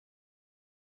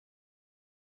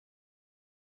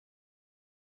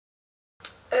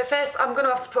first I'm going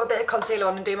to have to put a bit of concealer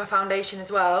on and do my foundation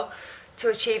as well to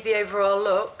achieve the overall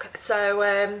look. So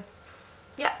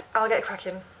yep, I'll get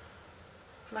cracking.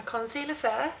 My concealer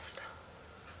first.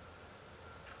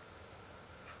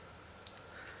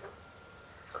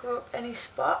 Cover up any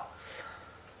spots.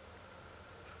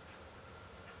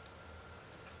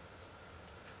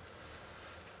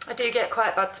 I do get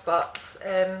quite bad spots.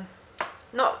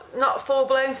 Not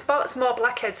full-blown spots, more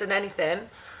blackheads than anything.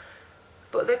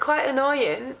 But they're quite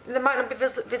annoying. They might not be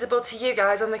visible to you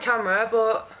guys on the camera,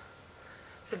 but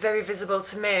they're very visible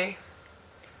to me.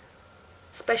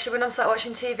 Especially when I'm sat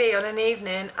watching TV on an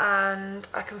evening and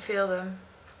I can feel them.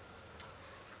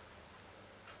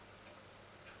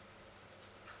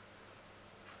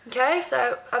 Okay,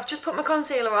 so I've just put my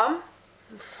concealer on.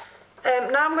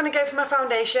 Now I'm going to go for my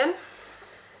foundation.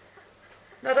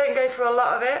 I don't go for a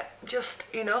lot of it, just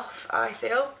enough, I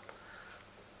feel.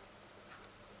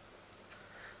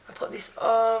 I put this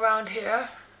all around here.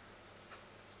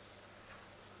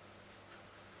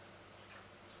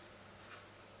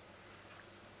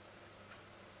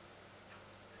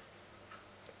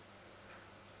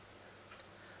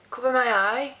 Cover my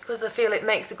eye because I feel it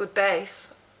makes a good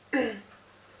base.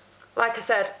 Like I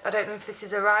said, I don't know if this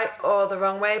is the right or the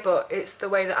wrong way, but it's the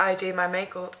way that I do my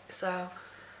makeup, so.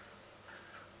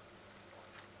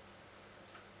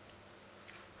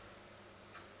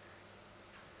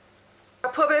 I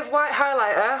put a bit of white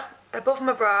highlighter above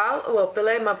my brow, well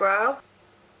below my brow.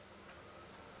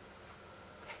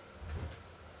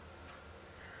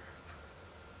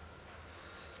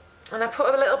 And I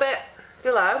put a little bit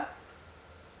below.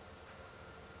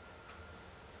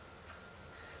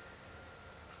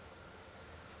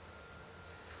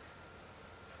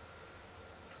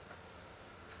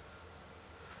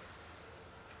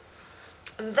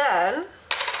 And then,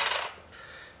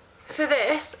 for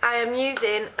this, I am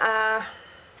using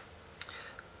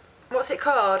what's it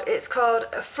called? It's called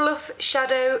a Fluff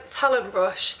Shadow Talent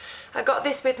Brush. I got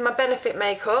this with my Benefit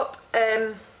makeup.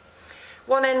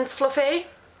 One end's fluffy,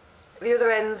 the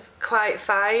other end's quite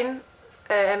fine,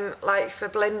 like for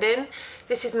blending.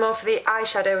 This is more for the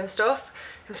eyeshadow and stuff.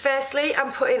 And firstly,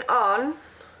 I'm putting on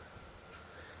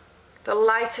the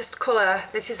lightest colour.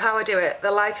 This is how I do it.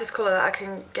 The lightest colour that I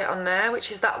can get on there,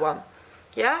 which is that one.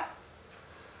 Yeah?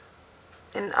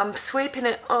 And I'm sweeping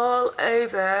it all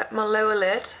over my lower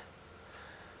lid.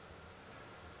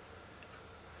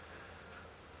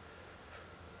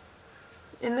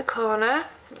 In the corner.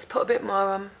 Let's put a bit more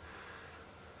on.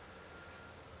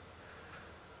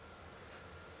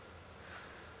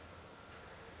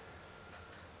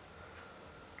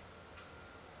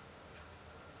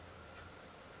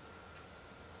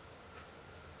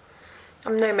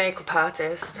 I'm no makeup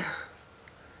artist.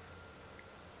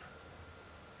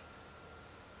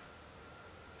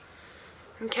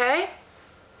 Okay.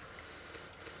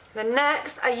 Then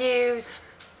next I use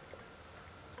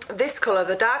this colour,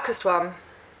 the darkest one.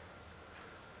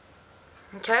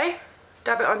 Okay,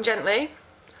 dab it on gently.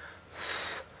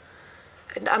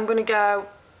 And I'm going to go,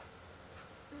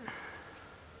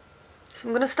 so I'm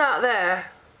going to start there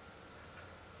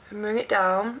and bring it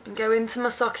down and go into my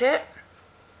socket.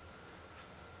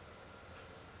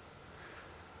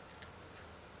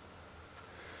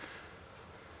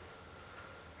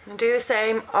 And do the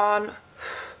same on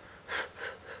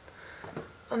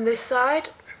this side.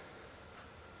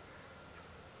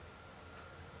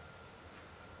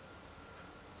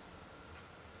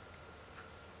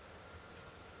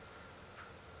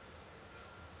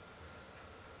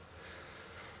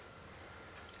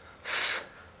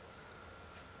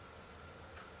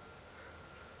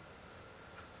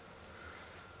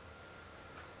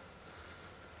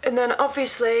 And then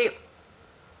obviously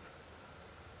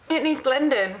it needs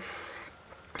blending.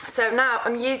 So now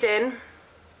I'm using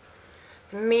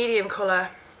the medium colour,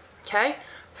 okay?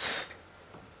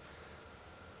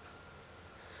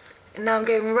 And now I'm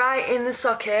going right in the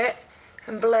socket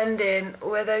and blending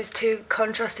where those two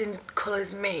contrasting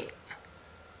colours meet.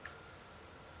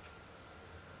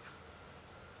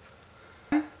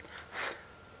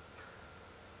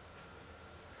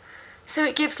 So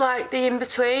it gives like the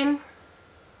in-between.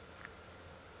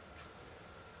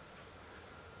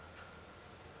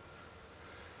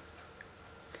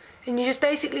 And you just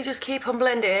basically just keep on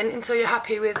blending until you're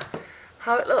happy with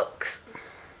how it looks.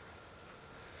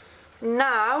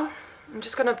 Now I'm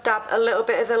just going to dab a little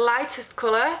bit of the lightest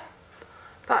colour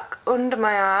back under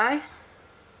my eye.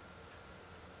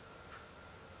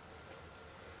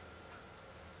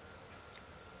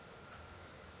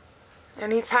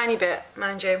 Only a tiny bit,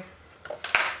 mind you.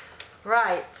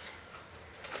 Right.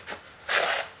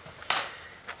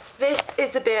 This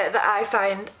is the bit that I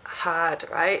find hard,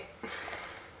 right?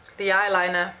 the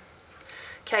eyeliner.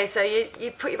 Okay, so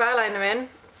you put your eyeliner in,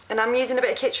 and I'm using a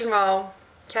bit of kitchen roll,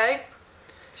 okay,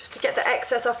 just to get the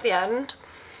excess off the end.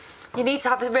 You need to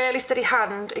have a really steady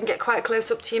hand and get quite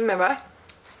close up to your mirror.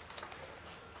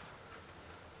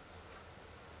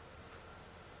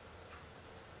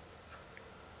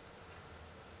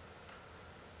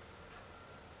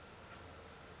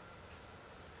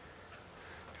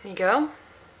 There you go.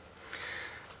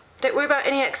 Don't worry about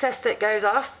any excess that goes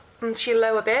off onto your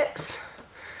lower bits.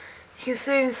 You can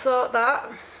soon sort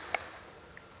that.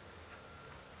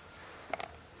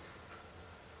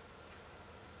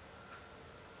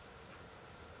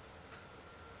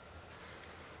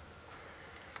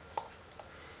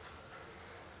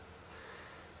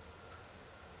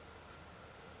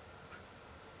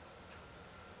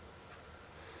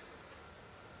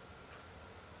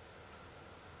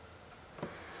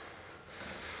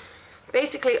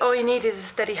 Basically all you need is a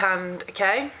steady hand,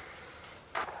 okay?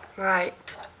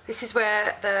 Right, this is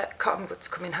where the cotton buds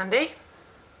come in handy.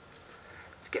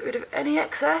 Let's get rid of any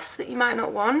excess that you might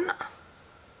not want.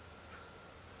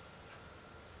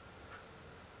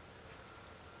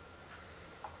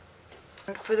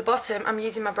 And for the bottom, I'm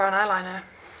using my brown eyeliner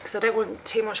because I don't want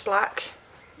too much black.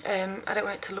 I don't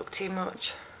want it to look too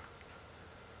much.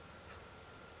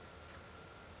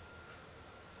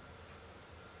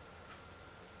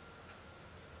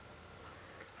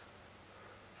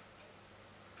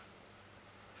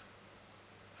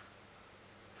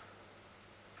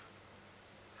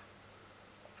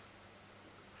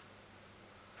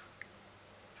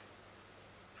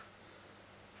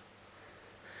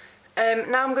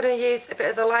 Now I'm going to use a bit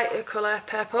of the lighter colour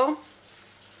purple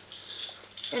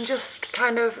and just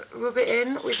kind of rub it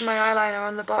in with my eyeliner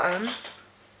on the bottom.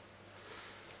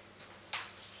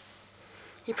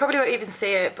 You probably won't even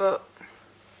see it, but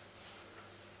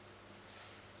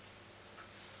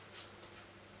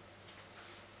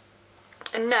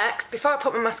and next, before I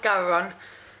put my mascara on,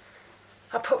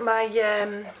 I put my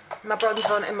my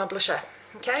bronzer on and my blusher.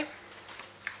 Okay,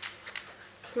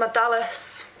 it's my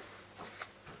Dallas,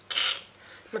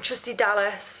 my trusty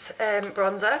Dallas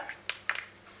bronzer.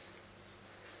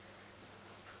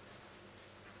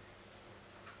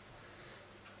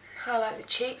 Highlight the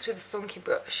cheeks with a funky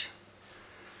brush.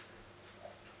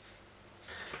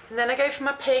 And then I go for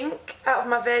my pink out of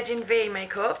my Virgin V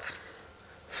makeup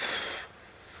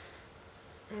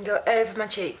and go over my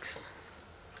cheeks.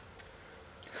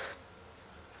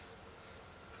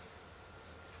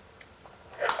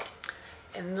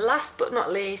 And last but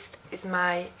not least is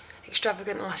my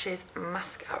Extravagant Lashes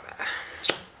mascara.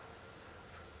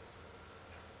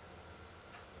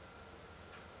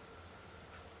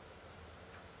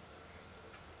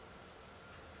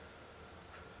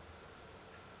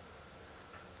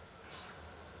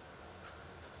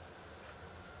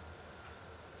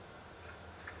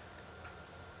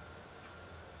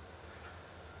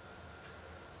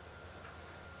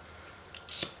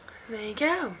 There you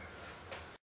go.